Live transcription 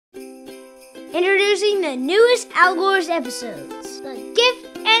Introducing the newest Owlegories episodes, The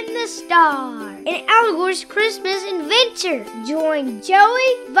Gift and the Star, an Owlegories Christmas adventure. Join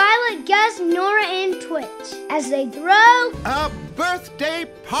Joey, Violet, Gus, Nora, and Twitch as they throw a birthday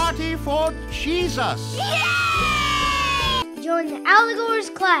party for Jesus. Yay! Join the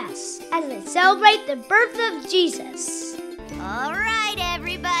Owlegories class as they celebrate the birth of Jesus. All right,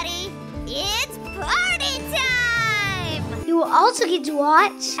 everybody, it's party time! You will also get to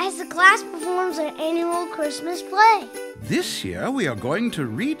watch as the class performs an annual Christmas play. This year we are going to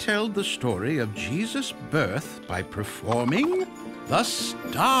retell the story of Jesus' birth by performing The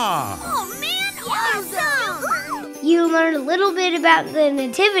Star. Oh man, awesome! You learn a little bit about the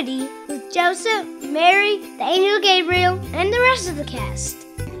nativity with Joseph, Mary, the angel Gabriel, and the rest of the cast.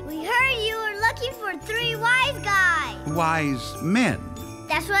 We heard you were looking for 3 wise guys. Wise men.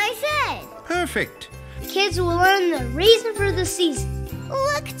 That's what I said. Perfect. Kids will learn the reason for the season.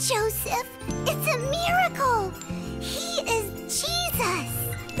 Look, Joseph, it's a miracle. He is Jesus,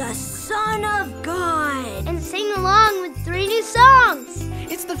 the Son of God. And sing along with 3 new songs.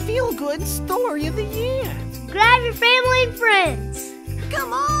 It's the feel-good story of the year. Grab your family and friends.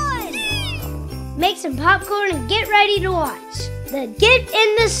 Come on! Make some popcorn and get ready to watch The Gift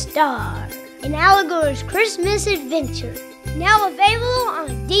and the Star, an Owlegories Christmas adventure. Now available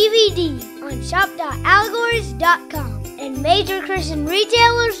on DVD on shop.owlegories.com and major Christian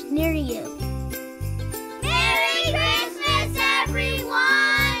retailers near you.